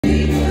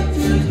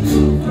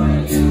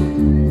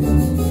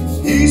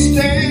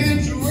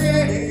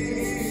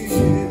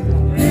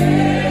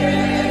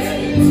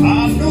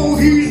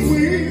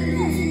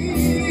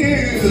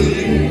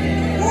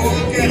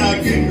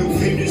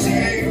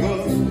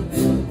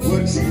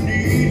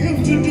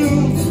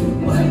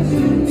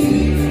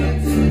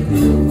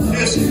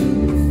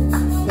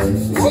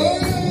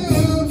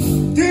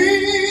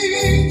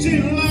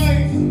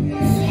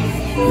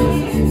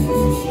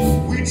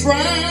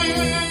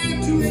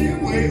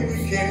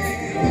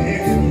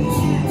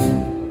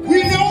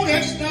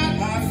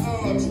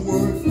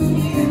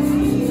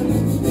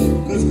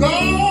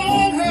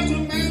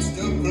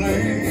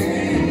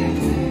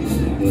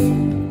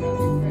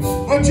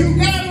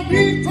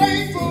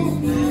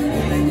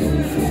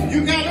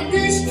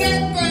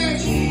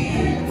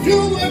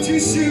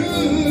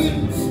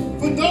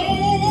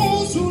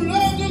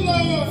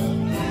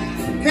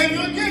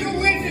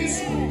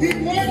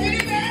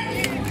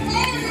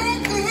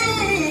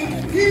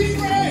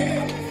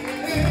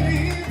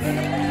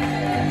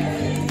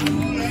And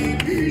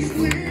he's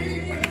will.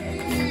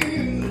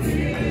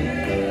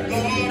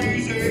 God,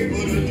 he's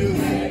able to do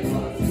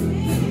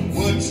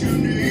what you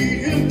need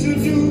him to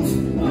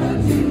do.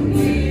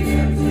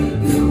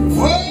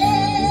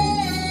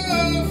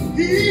 Oh,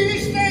 he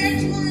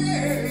stands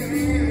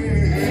ready.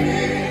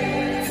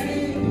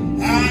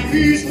 And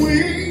he's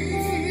will.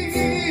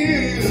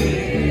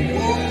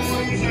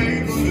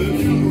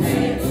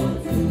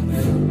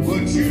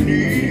 You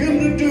need him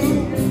to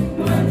do.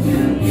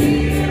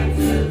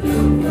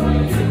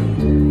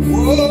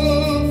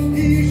 Oh,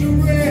 he's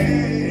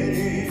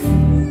ready.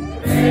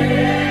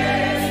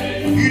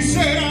 He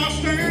said, I'll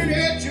stand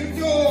at your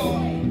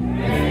door.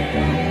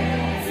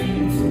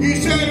 He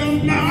said,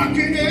 I'm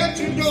knocking at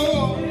your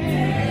door.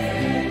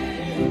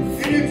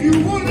 And if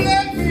you would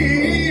let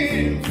me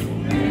in,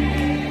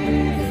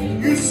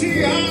 you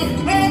see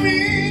I'm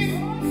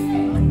coming.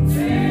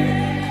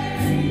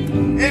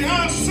 And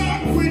I'll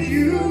sup with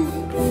you.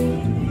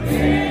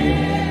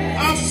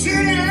 I'll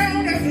sit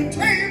down at the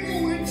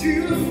table with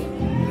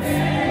you,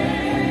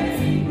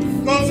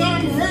 'cause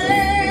I'm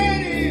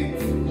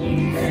ready.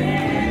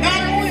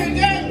 Not only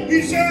that,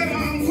 he said,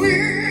 I'm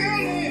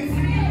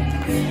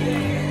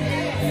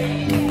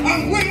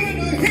willing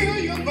to heal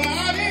your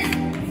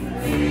body.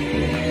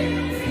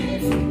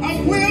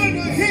 I'm willing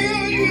to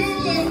heal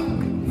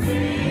you.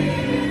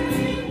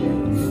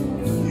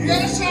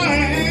 Yes, I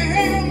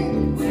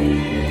am.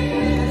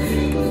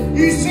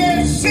 He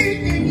said, seek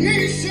and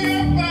ye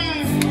shall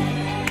find.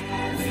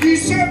 He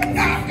said,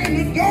 knock and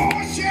the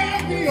door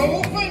shall be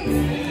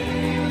open.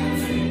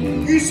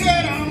 He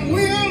said, I'm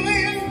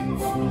willing.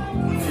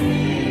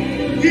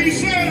 He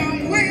said,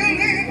 I'm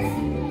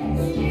willing.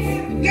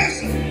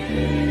 Listen.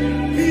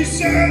 He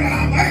said,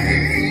 I'm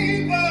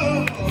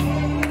able.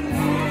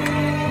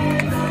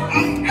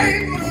 I'm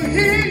able to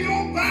heal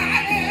your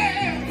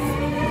body.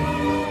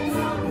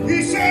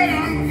 He said,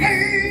 I'm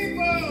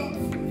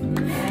able.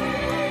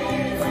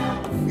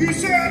 He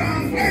said,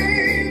 I'm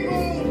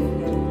able.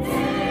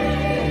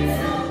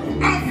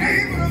 I'm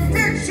able to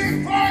fix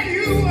it for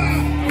you.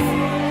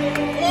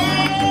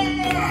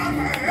 Oh, I'm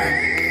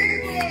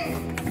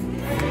able.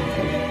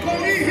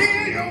 Won't he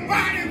heal your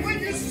body when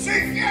you're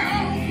sick,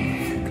 y'all?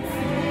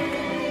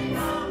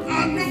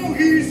 I know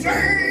he's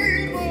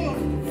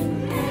able.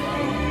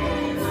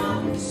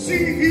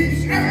 See,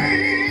 he's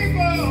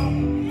able.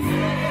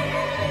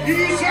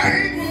 He's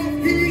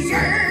able. He's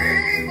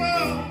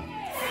able.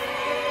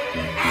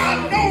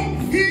 I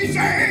know he's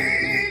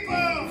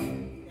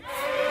able.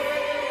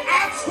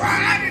 I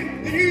tried it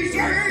and he's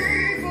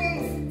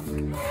able.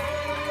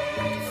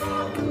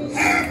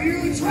 Have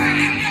you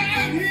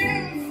tried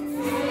him?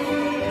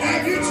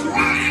 Have you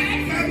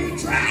tried? Have you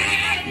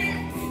tried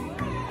him?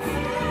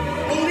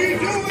 Won't he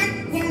do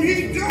it? Won't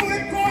he do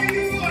it for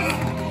you?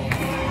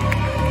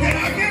 Can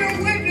I get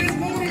a witness?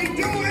 Won't he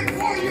do it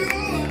for you?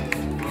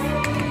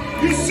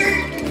 You see,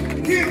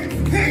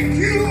 he'll pick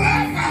you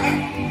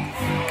up.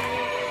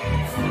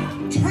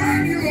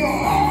 Turn you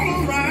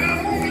all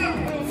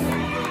around.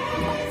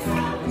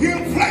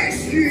 He'll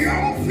place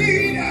your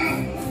feet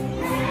on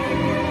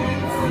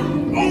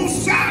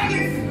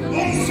solid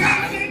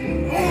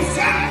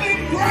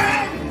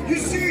ground. You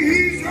see,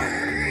 he's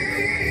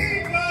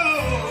able.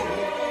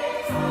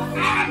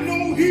 I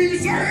know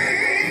he's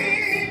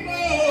able.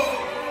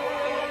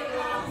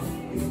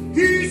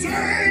 He's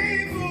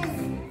able.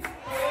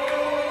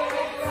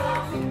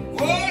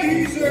 Oh,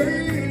 he's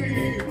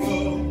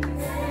able.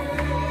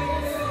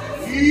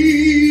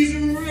 He's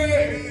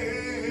ready,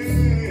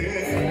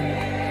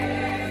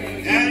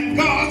 and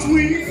God's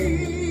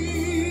willing.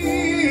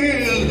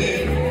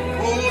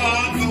 Oh,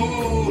 I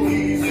know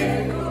he's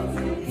able.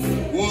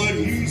 What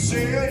he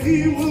said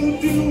he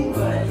will do.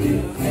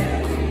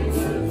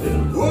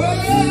 Oh,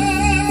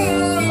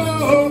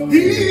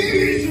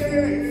 he's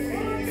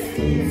able.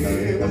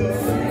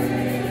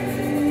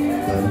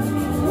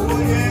 Oh,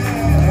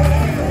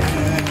 yeah.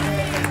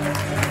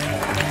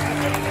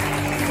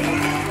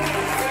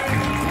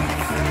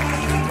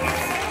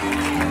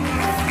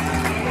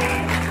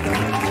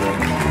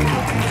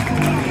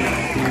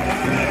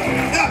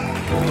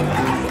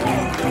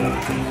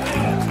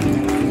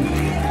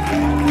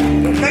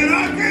 Can I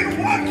get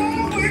one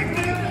more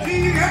witness?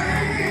 He's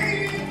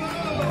able.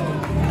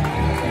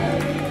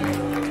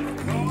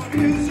 God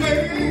is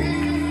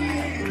able.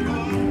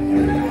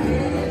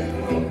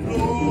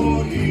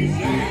 Lord,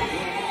 he's able.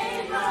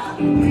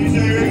 He's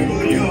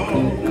able,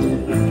 y'all.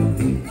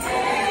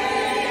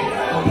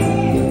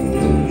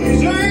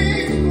 He's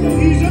able.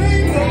 He's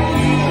able.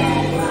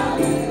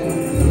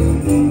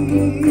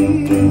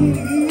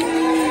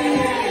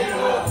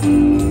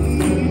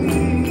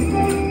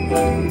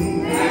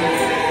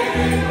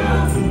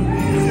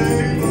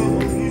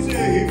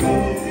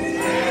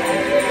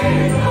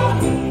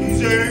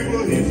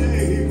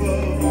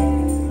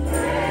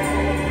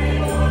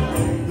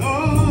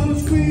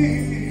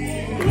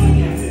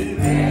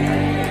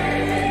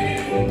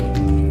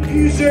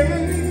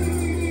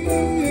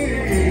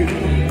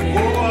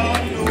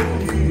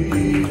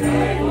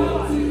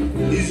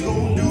 He's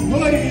gonna do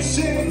what he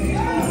said he's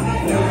gonna do.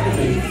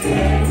 He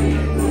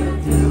said